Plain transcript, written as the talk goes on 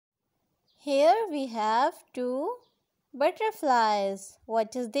Here we have two butterflies.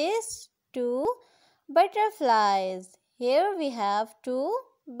 What is this? Two butterflies. Here we have two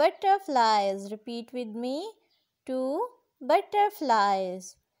butterflies. Repeat with me. Two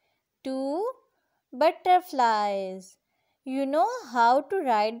butterflies. Two butterflies. You know how to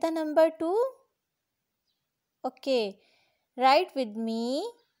write the number 2? Okay, write with me.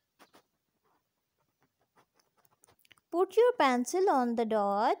 Put your pencil on the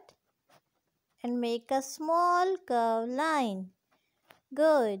dot and make a small curved line.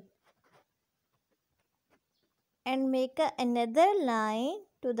 Good. And make another line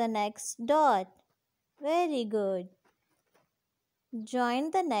to the next dot. Very good.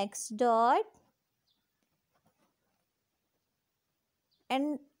 Join the next dot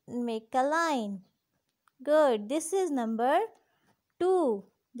and make a line. Good. This is number 2.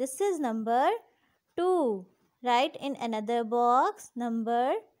 This is number 2. Write in another box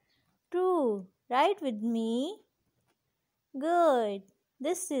number 2. Write with me. Good.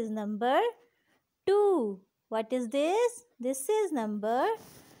 This is number 2. What is this? This is number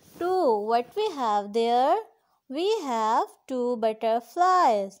 2. What we have there? We have two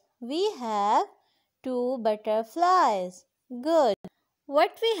butterflies. We have two butterflies. Good.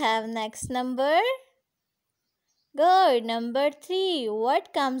 What we have next number? Good. Number 3.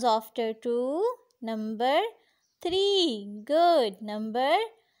 What comes after 2? Number 3. Good. Number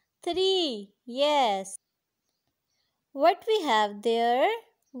 3. Yes. What we have there?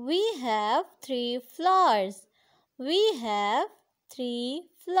 We have 3 flowers. We have 3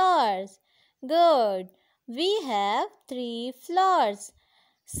 flowers. Good. We have 3 flowers.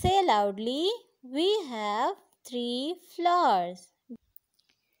 Say loudly. We have 3 flowers.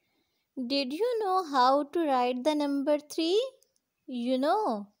 Did you know how to write the number 3? You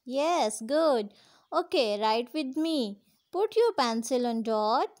know? Yes, good. Okay, write with me. Put your pencil on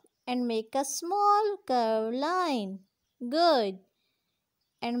dot and make a small curved line. Good.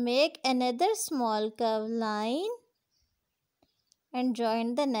 And make another small curved line and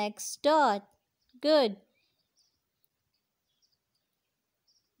join the next dot. Good.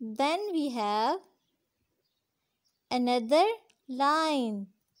 Then we have another line.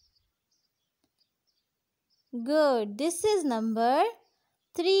 Good. This is number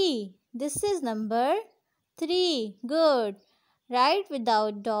 3. This is number 3. Good. Write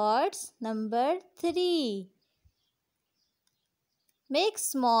without dots number 3. Make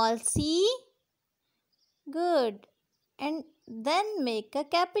small c. Good. And then make a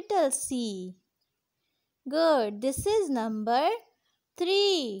capital C. Good. This is number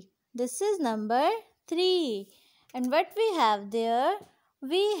 3. This is number 3. And what we have there?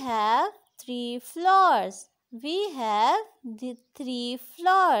 We have 3 flowers. We have the 3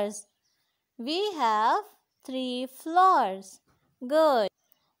 flowers. We have 3 flowers. Good.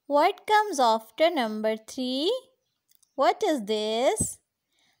 What comes after number 3? What is this?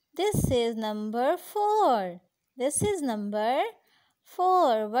 This is number 4. This is number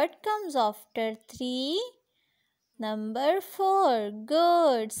 4. What comes after 3? Number 4.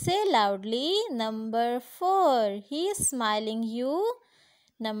 Good. Say loudly. Number 4. He is smiling you.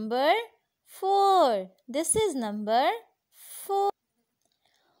 Number 4. This is number 4.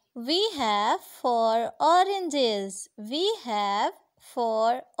 We have 4 oranges. We have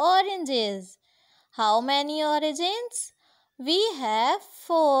 4 oranges. How many oranges? We have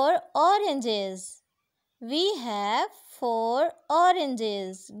 4 oranges. We have 4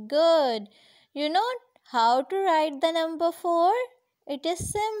 oranges. Good. You know how to write the number 4? It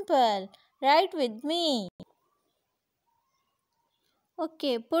is simple. Write with me.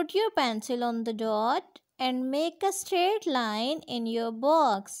 Okay, put your pencil on the dot and make a straight line in your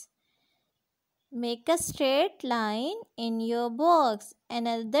box. Make a straight line in your box.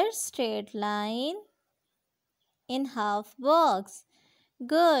 Another straight line in half box.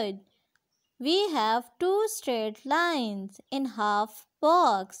 Good. We have 2 straight lines in half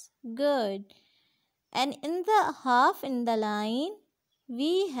box. Good. And in the half in the line,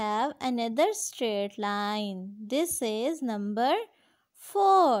 we have another straight line. This is number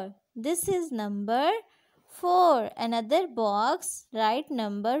 4. This is number 4. Another box, write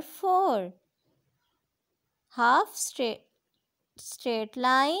number 4. Half straight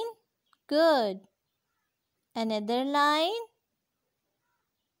line. Good. Another line.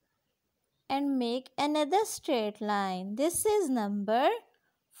 And make another straight line. This is number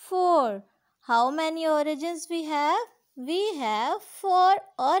 4. How many oranges we have? We have 4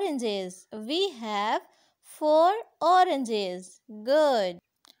 oranges. We have 4 oranges. Good.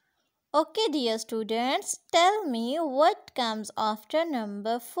 Okay, dear students, tell me what comes after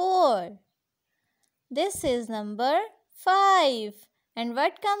number 4. This is number 5. And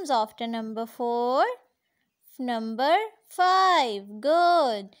what comes after number 4? Number 5.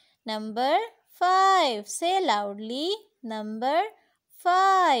 Good. Number 5. Say loudly. Number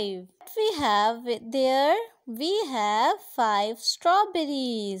 5. What we have there? We have 5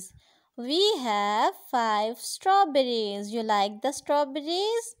 strawberries. We have 5 strawberries. You like the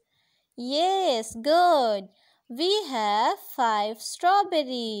strawberries? Yes, good. We have 5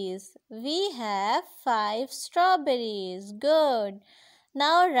 strawberries. We have 5 strawberries. Good.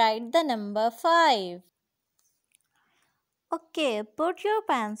 Now write the number 5. Okay, put your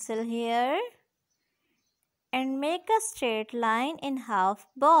pencil here and make a straight line in half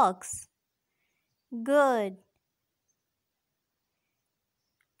box. Good.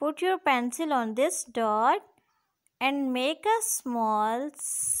 Put your pencil on this dot and make a small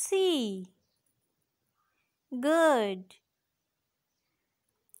C. Good.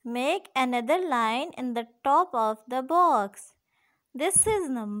 Make another line in the top of the box. This is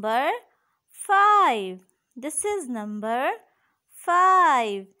number 5. This is number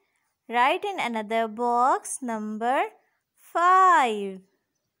 5. Write in another box number 5.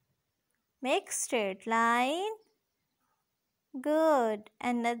 Make straight line. Good.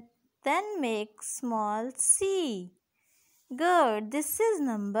 And then make small C. Good. This is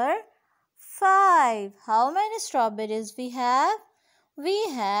number 5. How many strawberries we have? We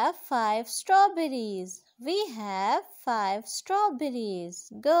have 5 strawberries. We have 5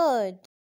 strawberries. Good.